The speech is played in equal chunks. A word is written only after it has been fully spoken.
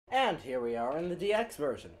And here we are in the DX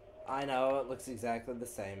version. I know, it looks exactly the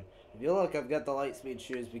same. If you look, I've got the Lightspeed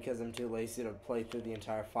shoes because I'm too lazy to play through the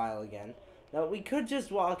entire file again. Now, we could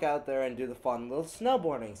just walk out there and do the fun little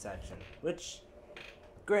snowboarding section, which,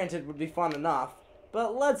 granted, would be fun enough,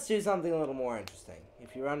 but let's do something a little more interesting.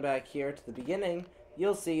 If you run back here to the beginning,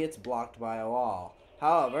 you'll see it's blocked by a wall.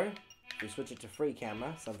 However, if you switch it to free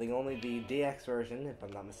camera, something only the DX version, if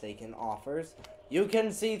I'm not mistaken, offers, you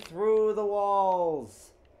can see through the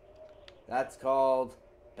walls. That's called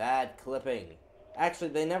bad clipping. Actually,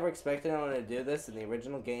 they never expected anyone to do this in the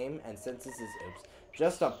original game, and since this is,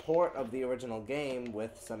 just a port of the original game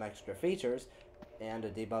with some extra features, and a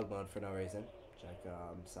debug mode for no reason. Check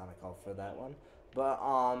Sonic All for that one. But,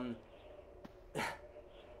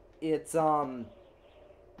 it's, you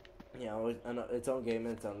know, its own game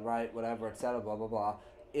in its own right, whatever, etc., blah, blah, blah.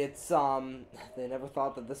 It's, they never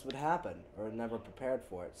thought that this would happen, or never prepared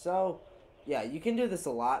for it. So, yeah, you can do this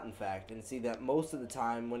a lot, in fact, and see that most of the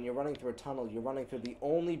time, when you're running through a tunnel, you're running through the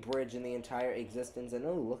only bridge in the entire existence, and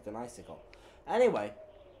oh, look, an icicle. Anyway,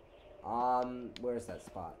 where's that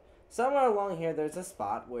spot? Somewhere along here, there's a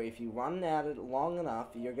spot where if you run at it long enough,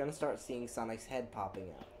 you're gonna start seeing Sonic's head popping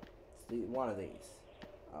out. It's one of these.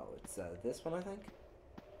 Oh, it's, this one, I think?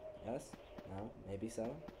 Yes? No? Maybe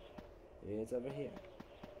so? Maybe it's over here.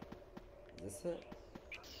 Is this it?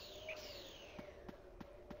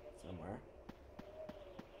 Somewhere.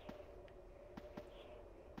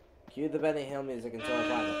 Cue the Benny Hill music until I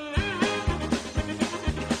find it.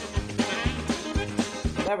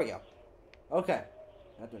 There we go. Okay.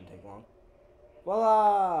 That didn't take long.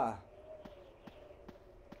 Voila!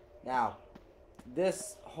 Now,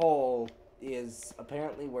 this hole is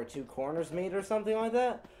apparently where two corners meet or something like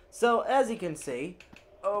that. So, as you can see,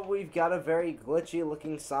 we've got a very glitchy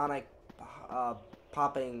looking Sonic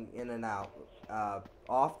popping in and out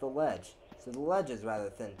off the ledge. So the ledge is rather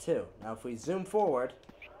thin too. Now if we zoom forward,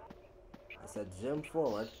 I said zoom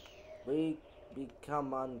forward, we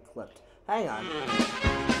become unclipped. Hang on.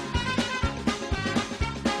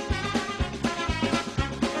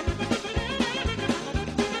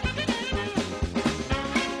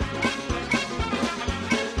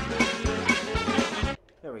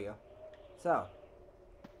 There we go. So,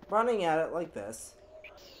 running at it like this,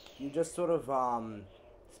 you just sort of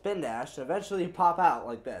spin dash and eventually you pop out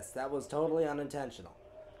like this. That was totally unintentional.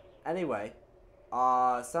 Anyway,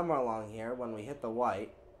 somewhere along here, when we hit the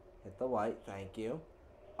white, thank you.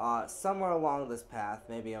 Somewhere along this path,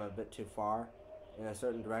 maybe I'm a bit too far in a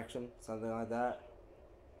certain direction, something like that.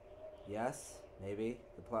 Yes, maybe.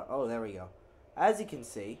 Oh, there we go. As you can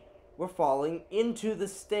see, we're falling into the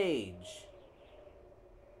stage.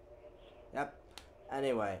 Yep.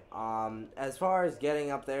 Anyway, as far as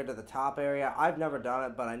getting up there to the top area, I've never done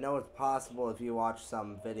it, but I know it's possible if you watch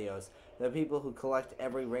some videos. There are people who collect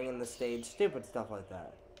every ring in the stage, stupid stuff like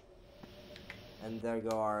that. And there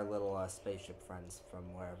go our little spaceship friends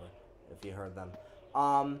from wherever, if you heard them.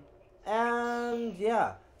 And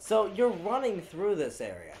yeah, so you're running through this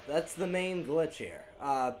area. That's the main glitch here,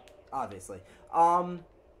 obviously.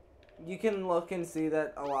 You can look and see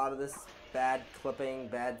that a lot of this bad clipping,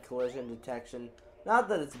 bad collision detection. Not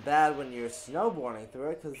that it's bad when you're snowboarding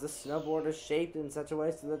through it, because the snowboard is shaped in such a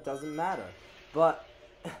way so that it doesn't matter. But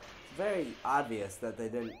it's very obvious that they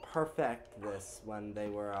didn't perfect this when they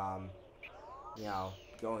were, you know,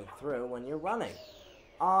 going through when you're running.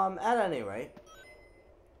 At any rate,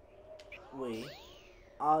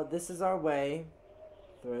 this is our way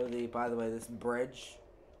through the, by the way, this bridge.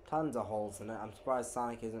 Tons of holes in it. I'm surprised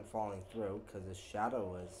Sonic isn't falling through, because his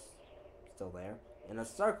shadow is still there. In a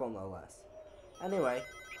circle, no less. Anyway,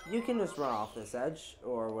 you can just run off this edge,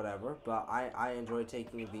 or whatever, but I enjoy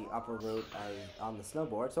taking the upper route on the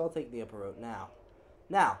snowboard, so I'll take the upper route now.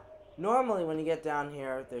 Now, normally when you get down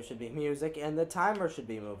here, there should be music, and the timer should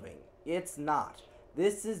be moving. It's not.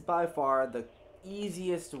 This is by far the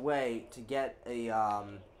easiest way to get a,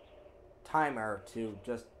 timer to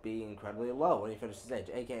just be incredibly low when you finish the stage,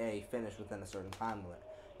 aka finish within a certain time limit.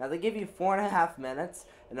 Now, they give you 4.5 minutes,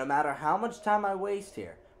 and no matter how much time I waste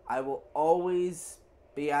here, I will always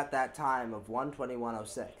be at that time of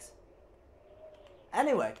 1:21:06.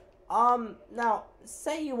 Anyway, now,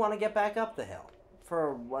 say you want to get back up the hill,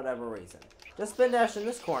 for whatever reason. Just spin dash in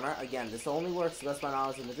this corner. Again, this only works, to the best of my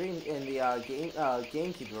knowledge, in the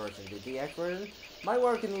GameCube version. The DX version might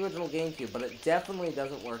work in the original GameCube, but it definitely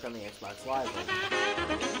doesn't work on the Xbox Live version.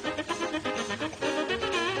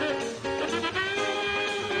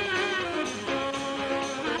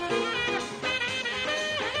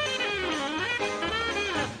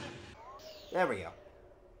 There we go.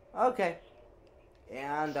 Okay.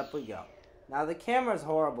 And up we go. Now the camera's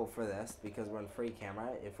horrible for this because we're in free camera.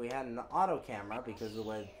 If we had an auto camera, because of the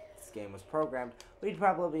way this game was programmed, we'd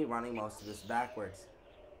probably be running most of this backwards.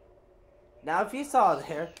 Now if you saw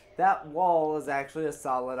there, that wall is actually a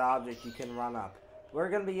solid object you can run up. We're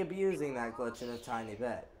going to be abusing that glitch in a tiny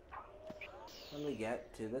bit. When we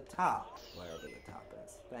get to the top, wherever the top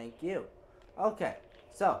is. Thank you. Okay,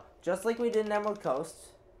 so, just like we did in Emerald Coast,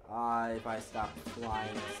 if I stop flying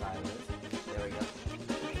sideways, there we go.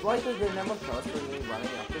 Like we did in Emerald Coast, we're going to be running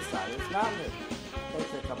up the side of this mountain. It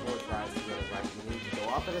takes a couple of tries to get it right. You need to go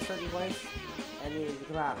up at a certain place, and you need to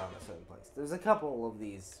come out on a certain place. There's a couple of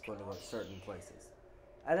these, quote-unquote, certain places.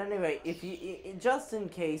 At any rate, if you, just in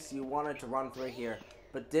case you wanted to run through here,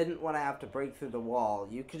 but didn't want to have to break through the wall,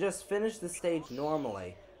 you could just finish the stage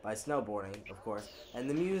normally, by snowboarding, of course, and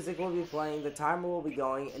the music will be playing, the timer will be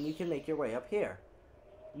going, and you can make your way up here.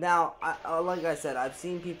 Now, like I said, I've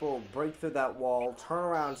seen people break through that wall, turn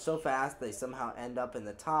around so fast they somehow end up in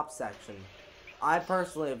the top section. I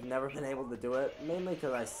personally have never been able to do it, mainly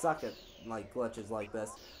because I suck at like glitches like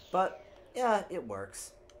this, but yeah, it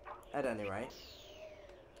works, at any rate.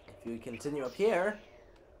 If you continue up here,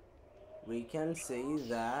 we can see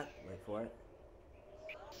that, wait for it,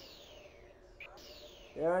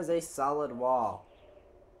 there is a solid wall.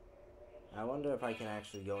 I wonder if I can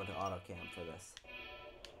actually go into AutoCam for this.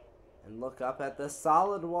 And look up at the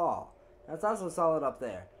solid wall. Now it's not so solid up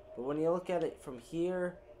there, but when you look at it from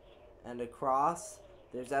here and across,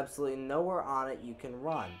 there's absolutely nowhere on it you can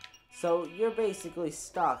run. So you're basically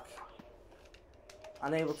stuck,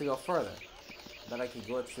 unable to go further. Bet I could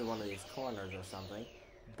glitch through one of these corners or something,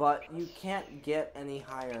 but you can't get any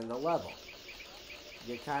higher in the level.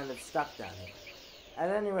 You're kind of stuck down here. At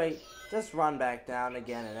any rate, just run back down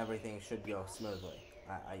again and everything should go smoothly,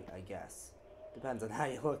 I guess. Depends on how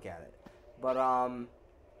you look at it. But,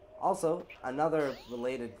 also, another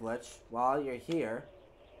related glitch, while you're here,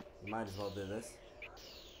 you might as well do this.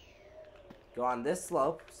 Go on this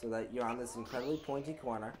slope, so that you're on this incredibly pointy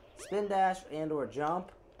corner. Spin dash and or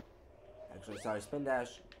jump. Actually, sorry, spin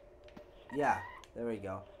dash. Yeah, there we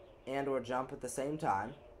go. And or jump at the same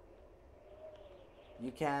time.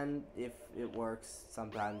 You can, if it works.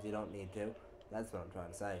 Sometimes you don't need to. That's what I'm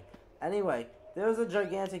trying to say. Anyway, there's a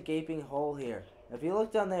gigantic gaping hole here. If you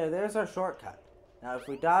look down there, there's our shortcut. Now, if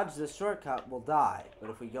we dodge this shortcut, we'll die. But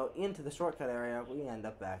if we go into the shortcut area, we end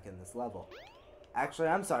up back in this level. Actually,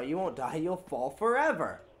 I'm sorry, you won't die, you'll fall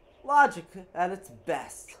forever. Logic at its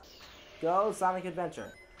best. Go Sonic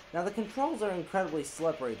Adventure. Now, the controls are incredibly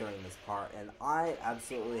slippery during this part, and I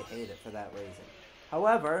absolutely hate it for that reason.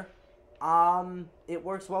 However, it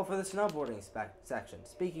works well for the snowboarding section.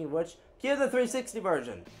 Speaking of which, cue the 360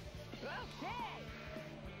 version. Okay.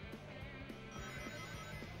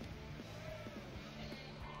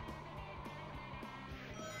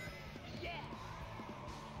 Yeah.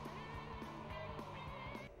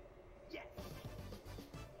 Yes.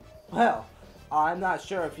 Well, I'm not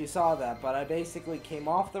sure if you saw that, but I basically came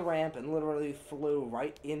off the ramp and literally flew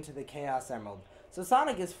right into the Chaos Emerald. So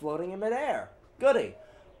Sonic is floating in midair. Goody.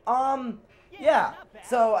 Yeah,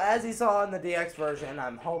 so as you saw in the DX version,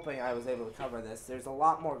 I'm hoping I was able to cover this. There's a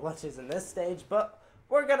lot more glitches in this stage, but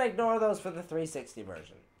we're going to ignore those for the 360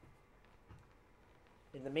 version.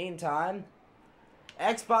 In the meantime,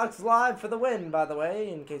 Xbox Live for the win, by the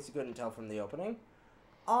way, in case you couldn't tell from the opening.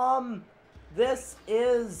 This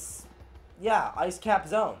is, yeah, Ice Cap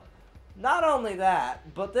Zone. Not only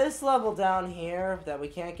that, but this level down here that we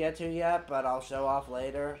can't get to yet, but I'll show off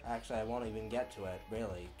later. Actually, I won't even get to it,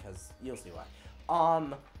 really, because you'll see why.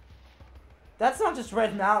 That's not just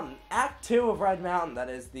Red Mountain. Act 2 of Red Mountain, that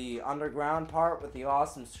is the underground part with the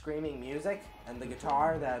awesome screaming music and the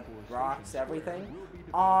guitar that rocks everything.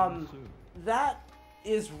 That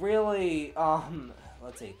is really,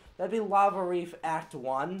 let's see, that'd be Lava Reef Act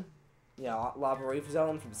 1. You know, Lava Reef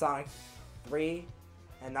Zone from Sonic 3.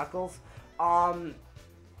 And Knuckles. So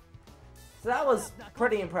that was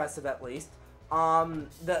pretty impressive, at least.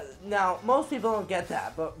 Now, most people don't get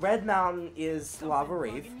that, but Red Mountain is Lava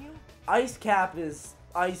Reef. Ice Cap is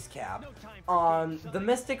Ice Cap. The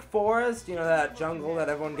Mystic Forest, you know, that jungle that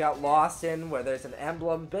everyone got lost in, where there's an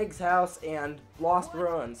emblem, Big's house, and Lost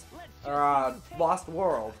Ruins, or Lost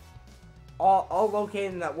World, all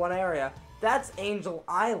located in that one area. That's Angel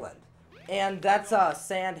Island. And that's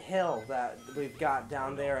Sand Hill that we've got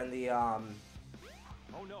down there in the Oh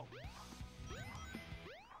no.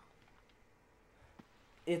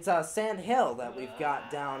 It's Sand Hill that we've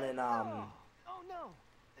got down in Oh no.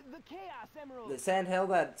 The Chaos Emerald. the Sand Hill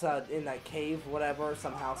that's in that cave, whatever.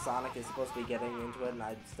 Somehow Sonic is supposed to be getting into it, and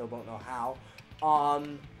I still don't know how.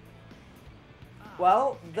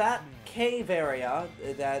 Well, that cave area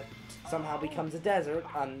that somehow becomes a desert,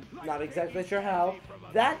 I'm not exactly sure how,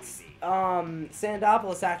 that's,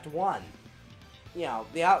 Sandopolis Act 1. You know,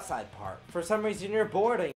 the outside part. For some reason, you're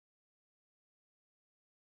boarding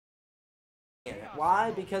it.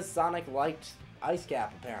 Why? Because Sonic liked Ice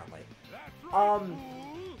Cap, apparently.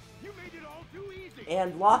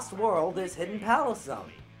 And Lost World is Hidden Palace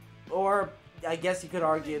Zone. Or, I guess you could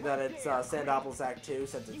argue that it's Sandopolis Act 2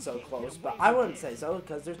 since it's so close, but I wouldn't say so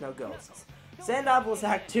because there's no ghosts. Sandopolis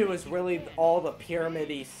Act 2 is really all the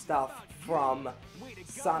pyramid-y stuff from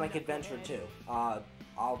Sonic Adventure 2.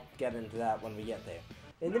 I'll get into that when we get there.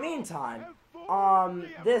 In the meantime,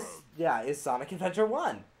 this, is Sonic Adventure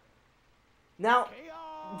 1. Now,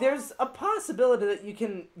 there's a possibility that you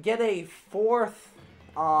can get a fourth,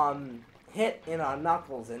 hit in on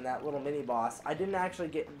Knuckles in that little mini-boss. I didn't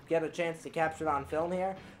actually get a chance to capture it on film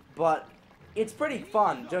here, but it's pretty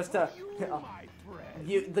fun just to...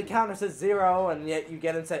 the counter says 0, and yet you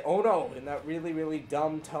get and say, oh no, in that really, really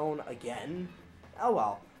dumb tone again. Oh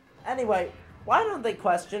well. Anyway, why don't they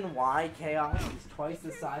question why Chaos is twice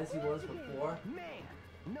the size he was before?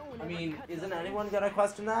 I mean, isn't anyone gonna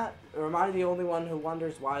question that? Or am I the only one who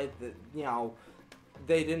wonders why,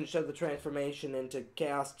 they didn't show the transformation into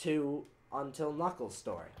Chaos 2 until Knuckles'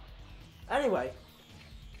 story? Anyway,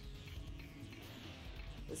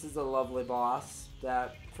 this is a lovely boss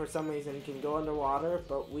that, for some reason, can go underwater,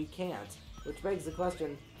 but we can't. Which begs the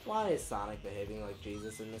question, why is Sonic behaving like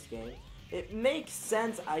Jesus in this game? It makes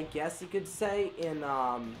sense, I guess you could say, in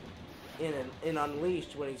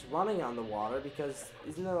Unleashed when he's running on the water, because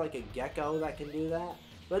isn't there like a gecko that can do that?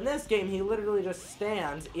 But in this game, he literally just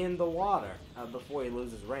stands in the water before he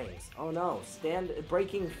loses rings. Oh no,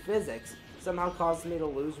 breaking physics somehow caused me to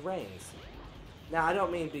lose rings. Now, I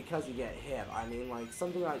don't mean because you get hit. I mean, like,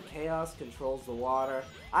 something like Chaos controls the water.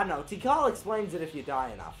 I don't know. Tikal explains it if you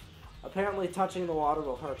die enough. Apparently, touching the water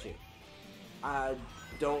will hurt you. I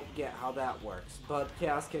don't get how that works. But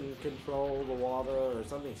Chaos can control the water or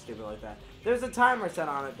something stupid like that. There's a timer set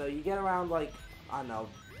on it, though. You get around, like, I don't know,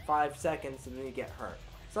 5 seconds and then you get hurt.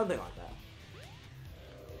 Something like that.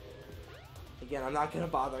 Again, I'm not going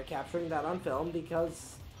to bother capturing that on film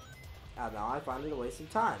because, I don't know, I find it a waste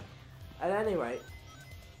of time. At any rate,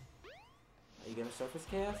 are you going to surface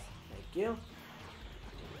Chaos? Thank you.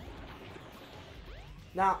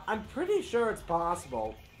 Now, I'm pretty sure it's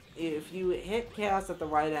possible, if you hit Chaos at the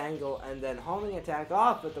right angle and then homing attack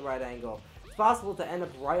off at the right angle, it's possible to end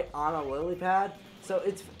up right on a lily pad. So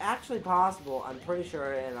it's actually possible, I'm pretty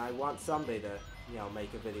sure, and I want somebody to,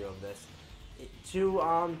 make a video of this,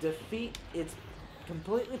 to defeat, it's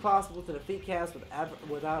completely possible to defeat Chaos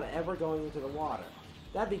without ever going into the water.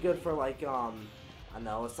 That'd be good for, like, I don't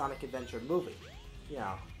know, a Sonic Adventure movie.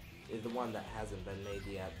 Is the one that hasn't been made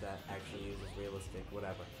yet that actually uses realistic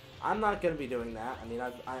whatever. I'm not going to be doing that. I mean,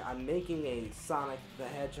 I'm making a Sonic the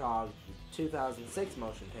Hedgehog 2006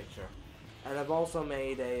 motion picture. And I've also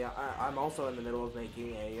made I'm also in the middle of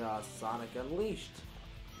making a Sonic Unleashed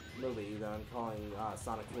movie that I'm calling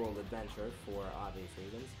Sonic World Adventure for obvious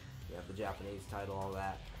reasons. You have the Japanese title, all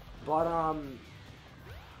that. But,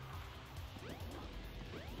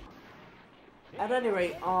 at any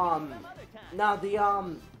rate, now the,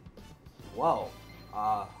 whoa,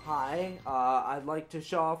 hi, I'd like to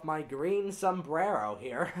show off my green sombrero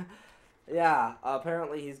here. Yeah,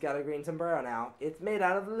 apparently he's got a green sombrero now. It's made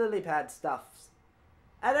out of lily pad stuffs.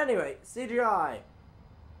 At any rate, CGI.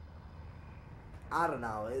 I don't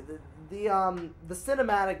know, the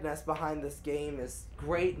cinematicness behind this game is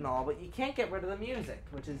great and all, but you can't get rid of the music,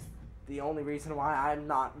 which is the only reason why I'm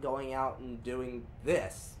not going out and doing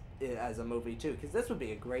this as a movie too, because this would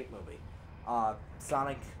be a great movie.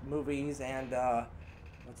 Sonic movies and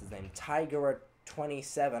what's his name, Tiger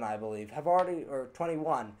 27, I believe, have already, or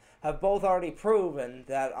 21, have both already proven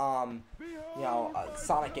that a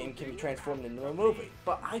Sonic game can be transformed into a movie.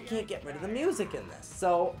 But I can't get rid of the music in this,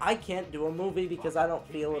 so I can't do a movie because I don't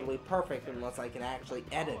feel it'll be perfect unless I can actually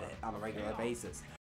edit it on a regular basis.